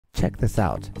Check this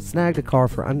out. Snagged a car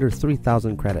for under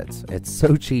 3,000 credits. It's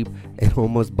so cheap, it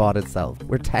almost bought itself.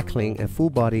 We're tackling a full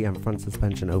body and front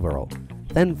suspension overhaul,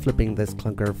 then flipping this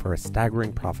clunker for a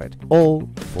staggering profit. All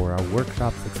for our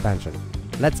workshop's expansion.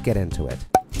 Let's get into it.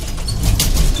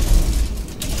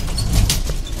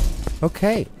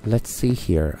 Okay, let's see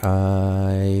here.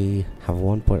 I have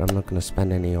 1 point. I'm not going to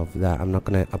spend any of that. I'm not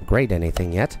going to upgrade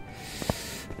anything yet.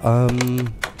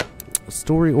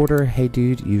 Story order. Hey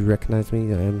dude, you recognize me?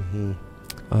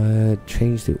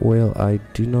 Change the oil. I'm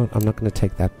not going to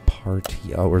take that part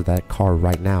or that car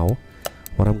right now.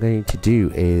 What I'm going to do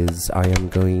is I am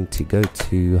going to go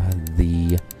to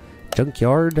the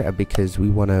Junkyard because we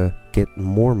want to get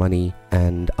more money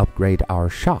and upgrade our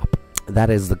shop. That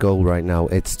is the goal right now.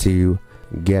 It's to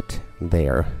get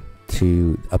there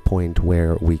to a point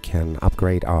where we can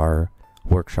upgrade our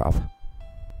workshop.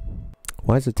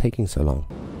 Why is it taking so long?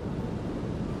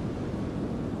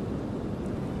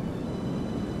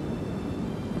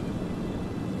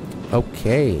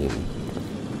 Okay.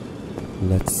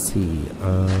 Let's see.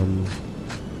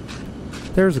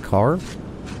 There's a car.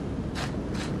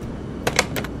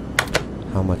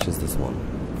 How much is this one?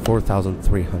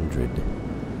 4,300.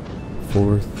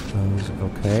 4,000.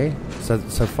 Okay. So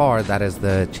far that is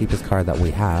the cheapest car that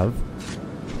we have.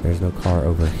 There's no car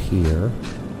over here.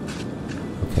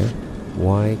 Okay.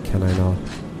 Why can I not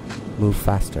move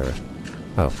faster?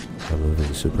 Oh, I'm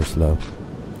moving super slow.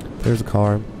 There's a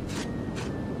car.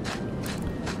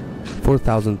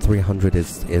 4,300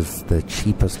 is the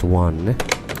cheapest one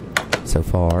so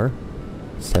far.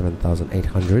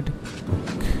 7,800.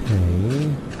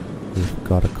 Okay. We've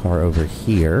got a car over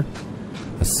here.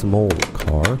 A small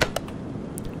car.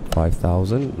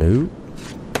 5,000. No.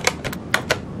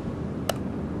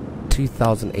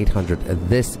 2,800.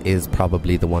 This is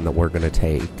probably the one that we're going to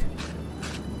take.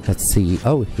 Let's see.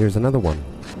 Oh, here's another one.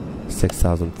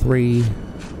 6,003.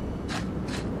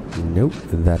 Nope,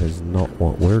 that is not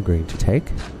what we're going to take.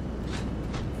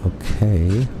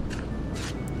 Okay.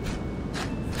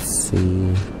 Let's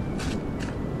see.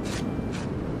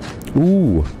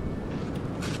 Ooh.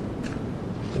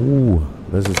 Ooh,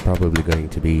 this is probably going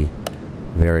to be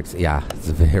very yeah, it's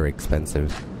very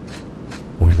expensive.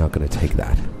 We're not going to take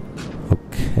that.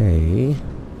 Okay.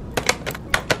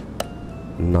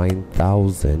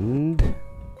 9,000.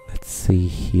 Let's see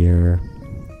here.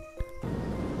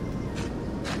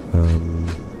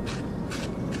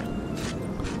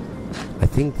 I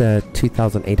think the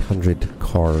 2,800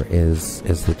 car is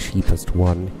the cheapest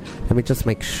one. Let me just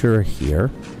make sure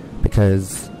here,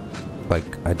 because like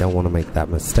I don't want to make that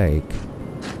mistake.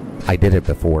 I did it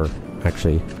before,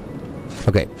 actually.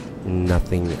 Okay,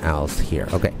 nothing else here.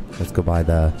 Okay, let's go buy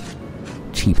the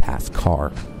cheap ass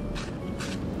car.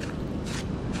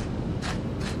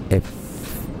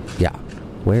 Yeah,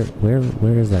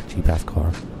 where is that cheap ass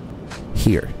car?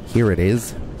 Here it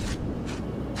is.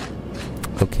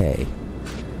 Okay.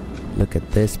 Look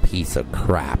at this piece of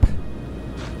crap.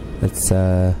 Let's take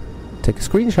a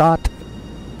screenshot.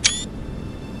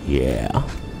 Yeah.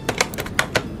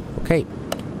 Okay.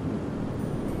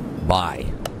 Buy.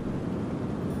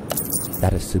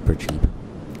 That is super cheap.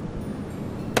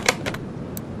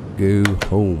 Go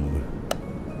home.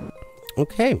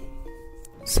 Okay.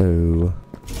 So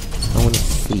I want to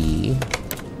see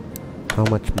how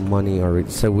much money are we...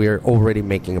 So we're already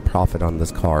making a profit on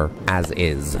this car as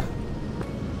is.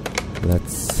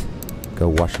 Let's go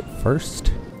wash it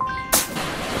first.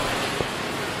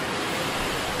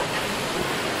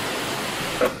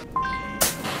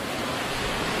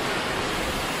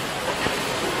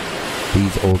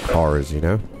 These old cars, you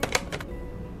know?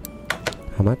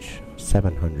 How much?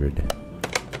 700.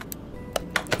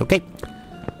 Okay.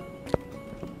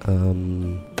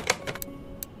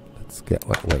 Let's get...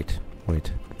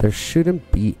 Wait. There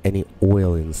shouldn't be any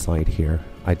oil inside here.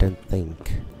 I don't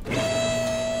think.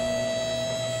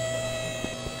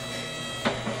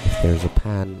 If there's a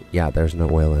pan... Yeah, there's no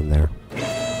oil in there.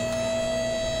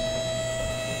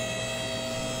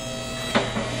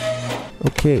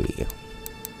 Okay.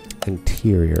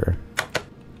 Interior.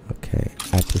 Okay.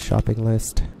 Add to shopping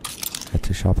list. Add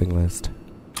to shopping list.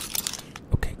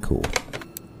 Okay, cool.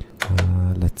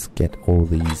 Let's get all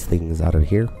these things out of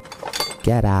here.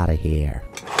 Get out of here.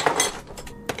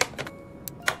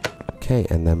 Okay,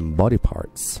 and then body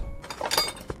parts.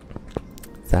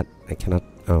 That I cannot...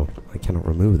 Oh, I cannot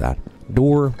remove that.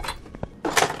 Door.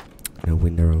 No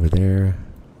window over there.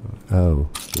 Oh,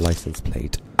 license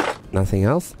plate. Nothing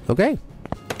else? Okay.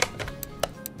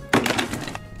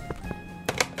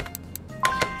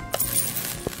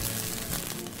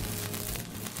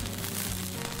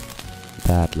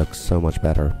 That looks so much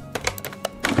better.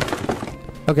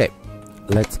 Okay,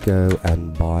 let's go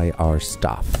and buy our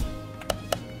stuff.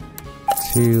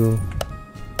 2.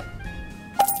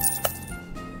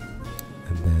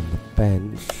 And then the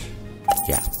bench.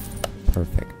 Yeah,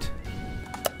 perfect.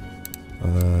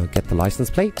 Get the license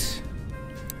plate.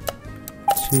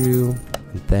 2.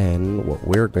 And then what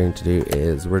we're going to do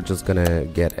is we're just gonna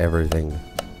get everything.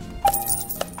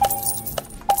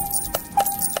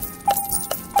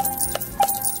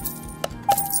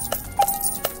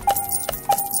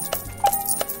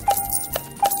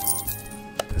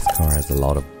 This car has a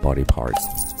lot of body parts.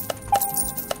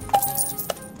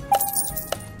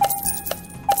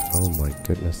 Oh my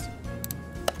goodness.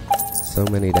 So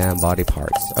many damn body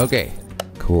parts. Okay,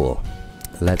 cool.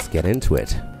 Let's get into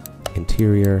it.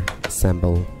 Interior,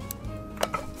 assemble.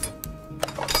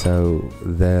 So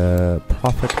the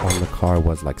profit on the car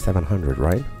was like 700,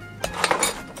 right?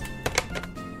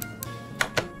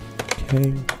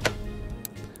 Okay.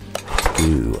 Let's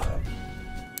do.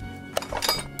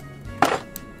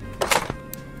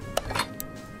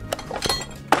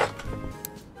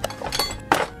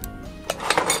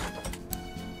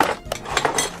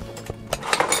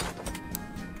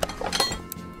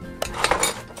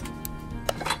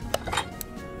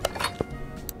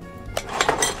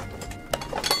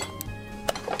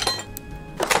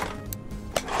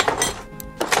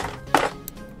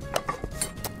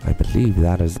 I believe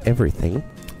that is everything.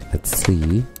 Let's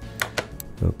see.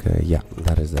 Okay, yeah,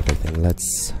 that is everything.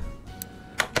 Let's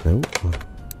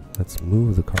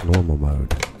move the car normal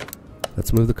mode.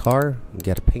 Let's move the car and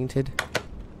get it painted.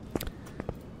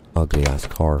 Ugly ass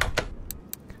car.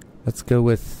 Let's go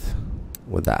with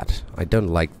that. I don't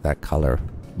like that color,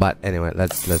 but anyway,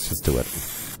 let's just do it.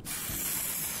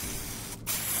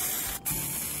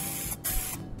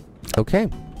 Okay.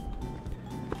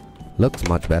 Looks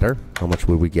much better. How much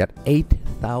will we get?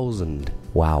 8,000.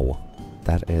 Wow.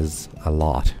 That is a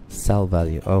lot. Sell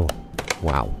value. Oh,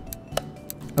 wow.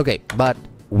 Okay, but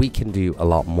we can do a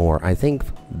lot more. I think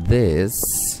the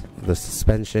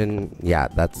suspension, yeah,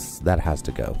 that has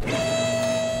to go.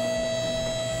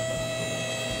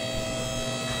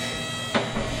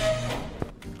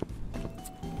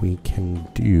 We can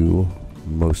do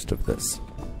most of this.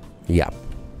 Yeah.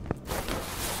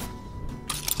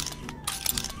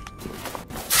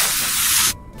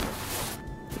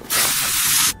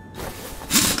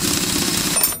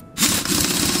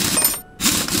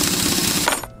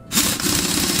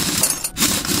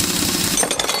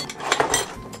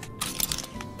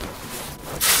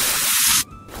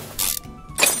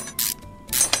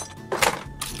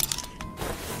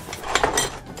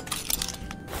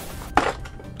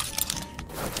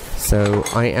 So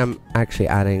I am actually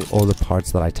adding all the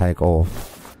parts that I take off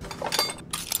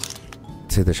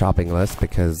to the shopping list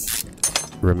because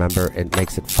remember, it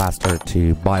makes it faster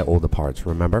to buy all the parts,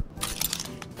 remember?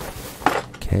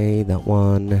 Okay, that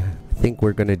one. I think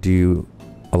we're gonna do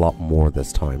a lot more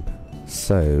this time.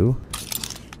 So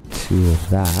 2 of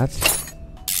that.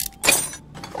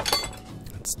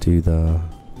 Let's do the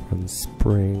front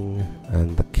spring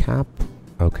and the cap.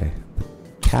 Okay, the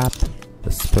cap,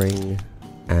 the spring,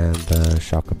 and the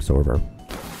shock absorber.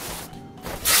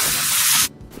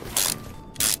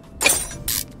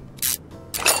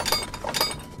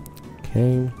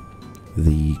 Okay,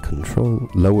 the control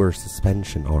lower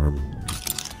suspension arm.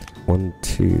 1,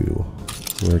 2.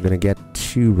 We're gonna get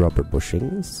 2 rubber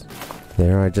bushings.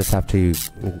 There, I just have to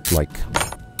like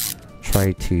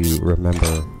try to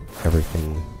remember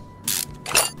everything.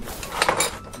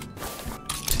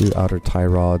 2 outer tie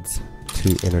rods,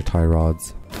 2 inner tie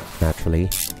rods. Naturally.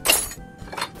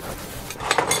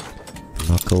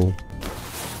 Knuckle.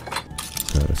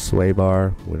 The sway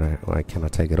bar, when I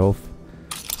cannot take it off.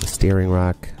 The steering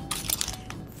rack.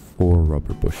 4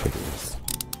 rubber bushings.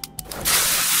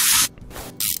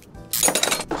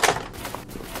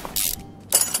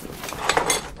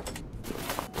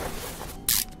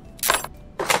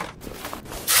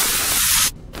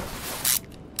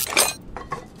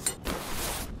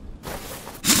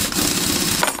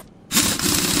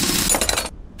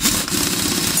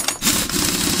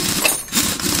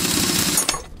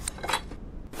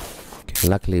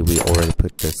 Luckily, we already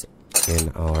put this in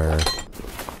our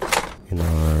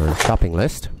shopping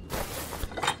list.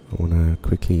 I want to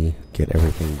quickly get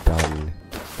everything done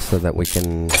so that we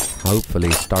can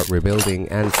hopefully start rebuilding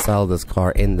and sell this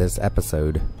car in this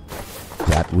episode.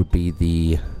 That would be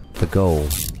the goal.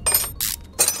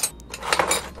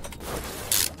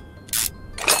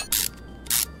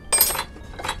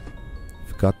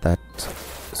 We've got that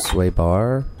sway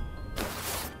bar.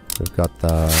 We've got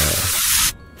the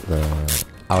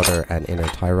outer and inner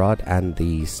tie rod and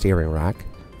the steering rack.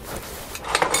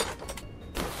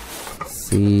 Let's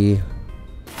see,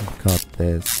 got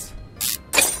this.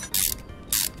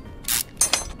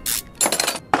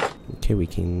 Okay, we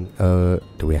can,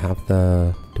 do we have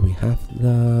the,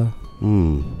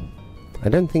 I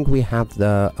don't think we have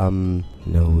the,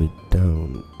 no we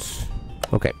don't.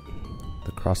 Okay,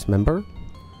 the cross member.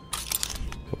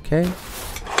 Okay,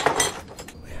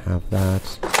 we have that.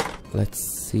 Let's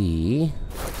see.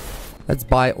 Let's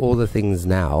buy all the things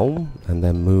now and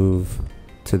then move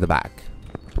to the back.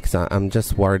 Because I'm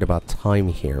just worried about time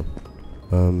here.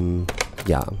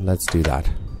 Yeah, let's do that.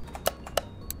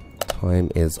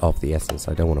 Time is of the essence.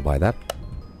 I don't want to buy that.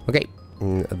 Okay,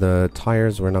 the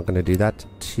tires, we're not going to do that.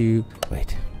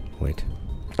 Wait.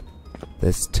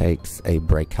 This takes a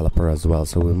brake caliper as well,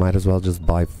 so we might as well just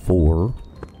buy 4.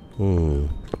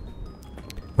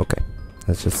 Okay,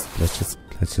 let's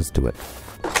just do it.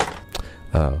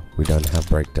 Oh, we don't have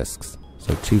brake discs.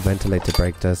 So 2 ventilated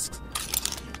brake discs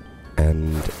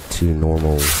and 2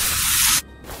 normal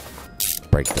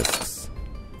brake discs.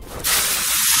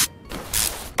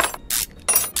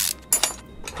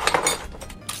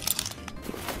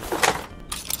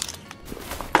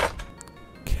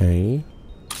 Okay,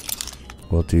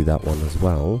 we'll do that one as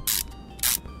well.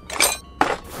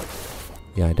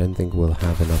 Yeah, I don't think we'll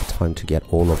have enough time to get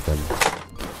all of them.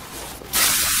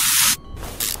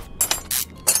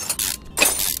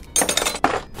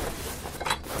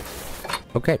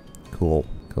 Okay, cool.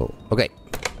 Okay,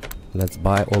 let's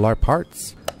buy all our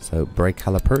parts. So brake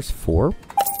calipers, 4.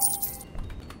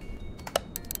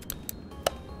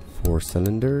 4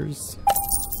 cylinders.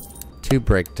 2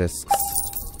 brake discs.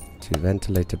 2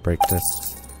 ventilated brake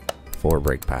discs. 4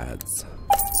 brake pads.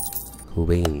 Cool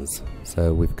beans.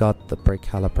 So we've got the brake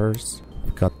calipers.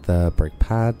 We've got the brake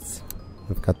pads.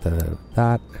 We've got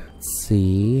that. Let's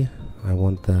see. I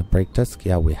want the brake disc.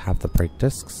 Yeah, we have the brake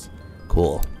discs.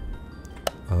 Cool.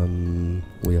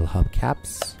 Wheel hub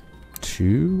caps.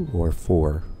 2 or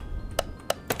 4?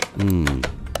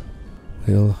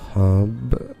 Wheel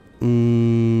hub.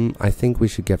 I think we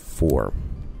should get 4.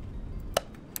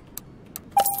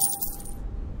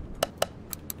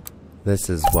 This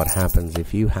is what happens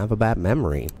if you have a bad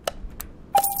memory.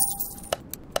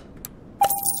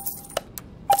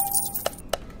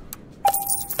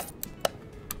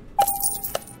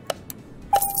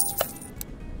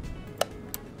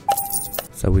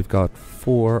 So we've got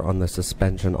 4 on the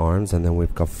suspension arms, and then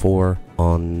we've got 4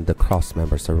 on the cross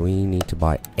member, so we need to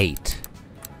buy 8.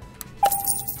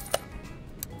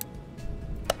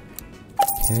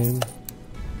 Okay.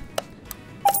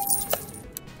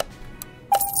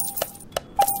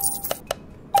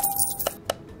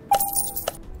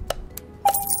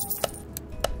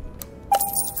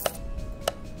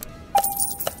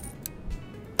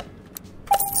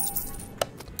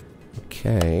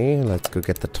 Okay, let's go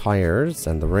get the tires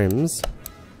and the rims.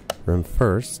 Rim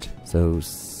first, so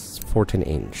 14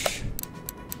 inch.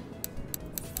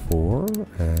 4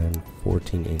 and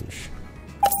 14 inch.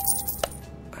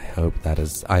 I hope that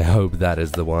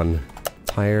is the one.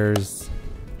 Tires,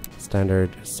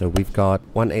 standard, so we've got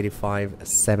 185,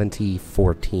 70,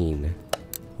 14.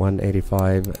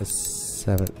 185,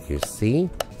 7, you see?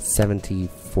 70,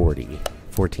 40.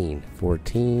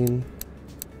 14.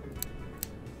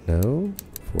 No,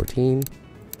 14,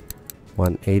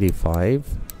 185,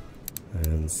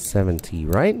 and 70,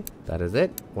 right? That is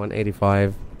it.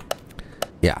 185,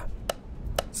 yeah,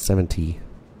 70,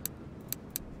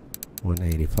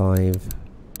 185.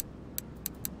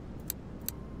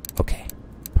 Okay,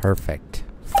 perfect.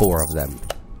 4 of them.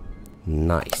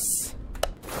 Nice.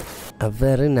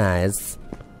 Very nice.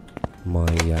 My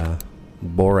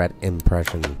Borat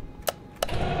impression.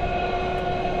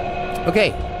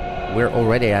 Okay. We're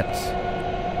already at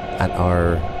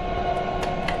our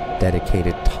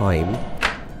dedicated time.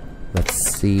 Let's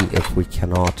see if we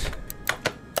cannot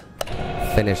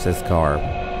finish this car.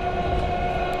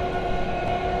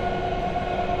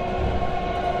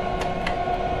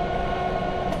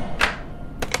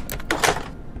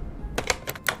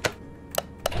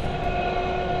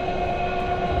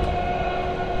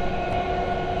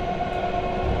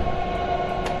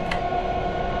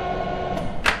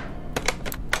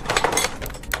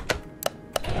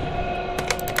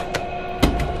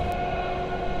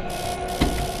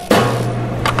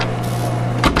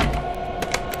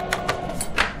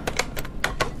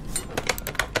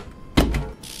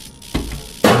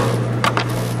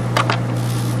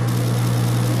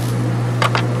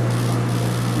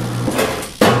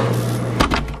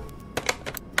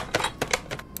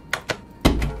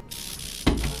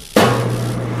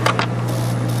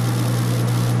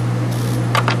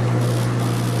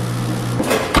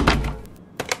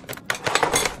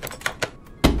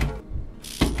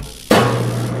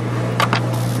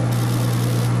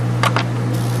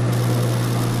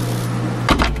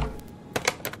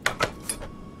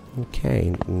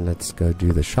 let's go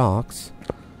do the shocks.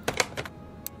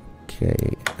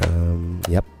 Okay,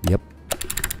 yep.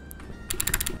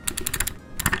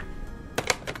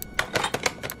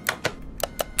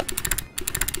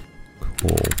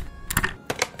 Cool.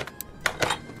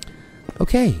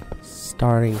 Okay,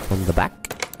 starting from the back.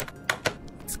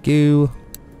 Let's go.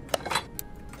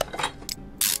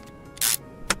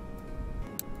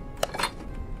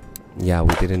 Yeah,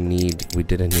 we didn't need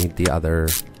the other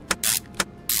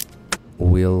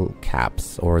wheel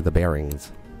caps or the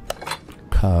bearings.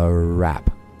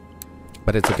 Crap.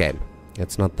 But it's okay.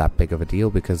 It's not that big of a deal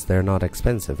because they're not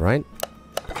expensive, right?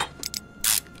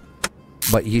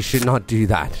 But you should not do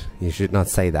that. You should not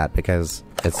say that because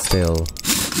it's still,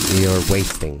 you're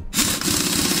wasting.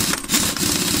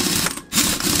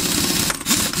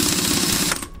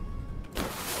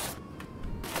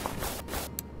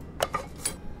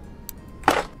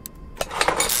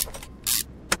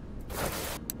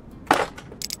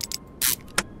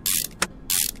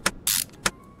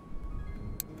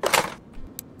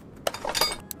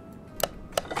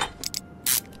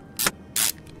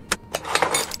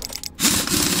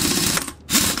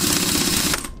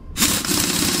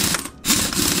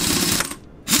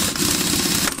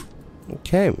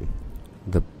 Okay,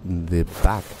 the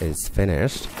back is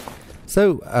finished.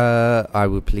 So I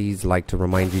would please like to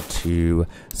remind you to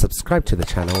subscribe to the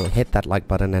channel, hit that like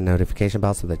button and notification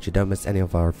bell so that you don't miss any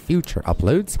of our future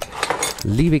uploads.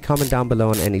 Leave a comment down below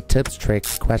on any tips,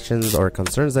 tricks, questions or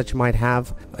concerns that you might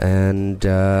have, and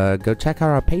go check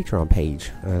out our Patreon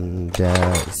page and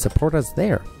support us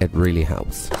there. It really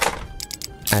helps,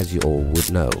 as you all would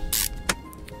know.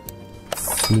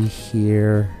 Let's see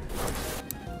here.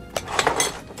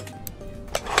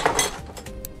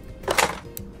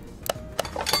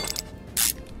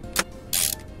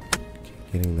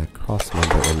 Getting that cross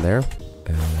member in there,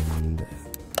 and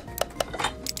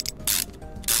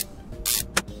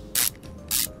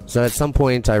so at some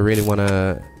point I really want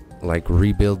to like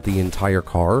rebuild the entire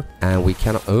car, and we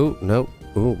cannot. Oh no!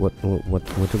 Oh,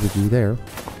 what did we do there?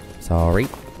 Sorry.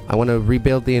 I want to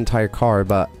rebuild the entire car,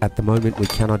 but at the moment we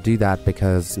cannot do that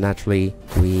because naturally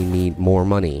we need more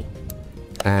money,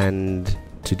 and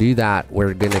to do that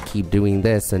we're gonna keep doing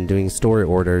this and doing story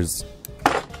orders,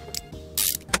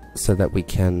 so that we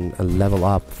can level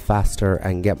up faster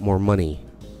and get more money.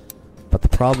 But the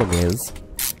problem is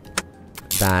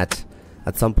that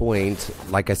at some point,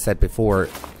 like I said before,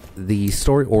 the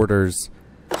story orders,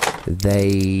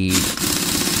 the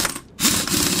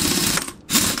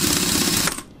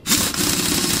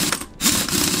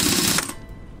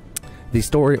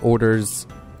story orders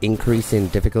increase in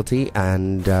difficulty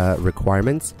and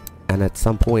requirements, and at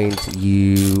some point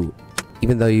you,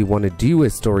 even though you want to do a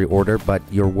story order, but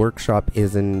your workshop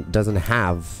doesn't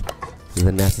have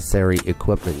the necessary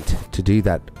equipment to do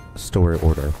that story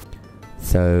order.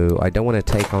 So I don't want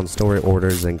to take on story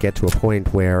orders and get to a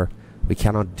point where we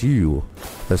cannot do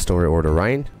the story order,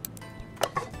 right?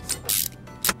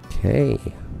 Okay.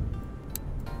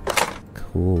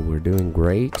 Cool, we're doing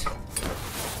great.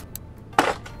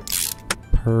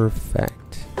 Perfect.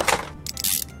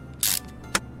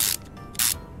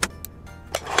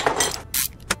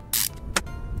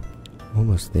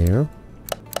 Almost there.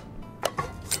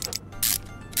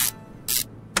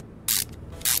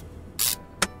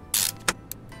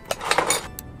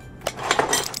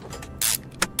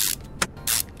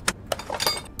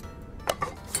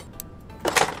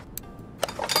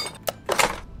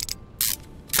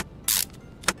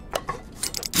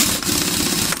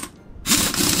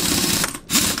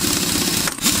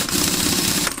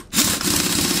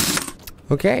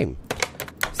 Okay.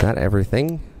 Is that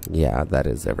everything? Yeah, that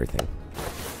is everything.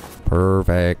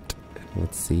 Perfect.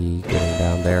 Let's see, getting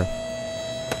down there.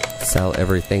 Sell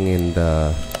everything in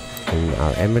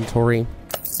our inventory.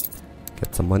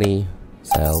 Get some money.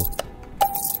 Sell.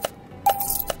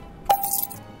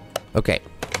 Okay,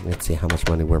 let's see how much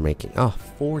money we're making. Oh,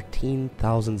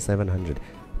 14,700.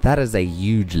 That is a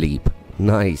huge leap.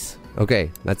 Nice.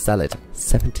 Okay, let's sell it.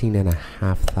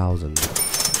 17,500.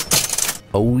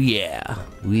 Oh yeah,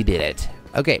 we did it.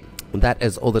 Okay. That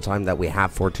is all the time that we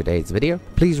have for today's video.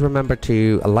 Please remember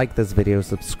to like this video,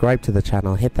 subscribe to the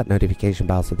channel, hit that notification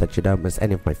bell so that you don't miss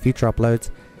any of my future uploads.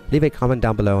 Leave a comment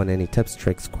down below on any tips,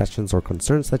 tricks, questions or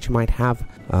concerns that you might have.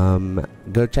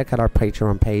 Go check out our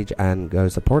Patreon page and go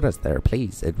support us there,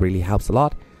 please. It really helps a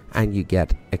lot and you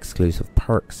get exclusive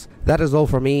perks. That is all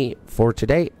for me for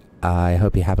today. I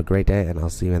hope you have a great day and I'll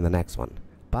see you in the next one.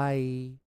 Bye.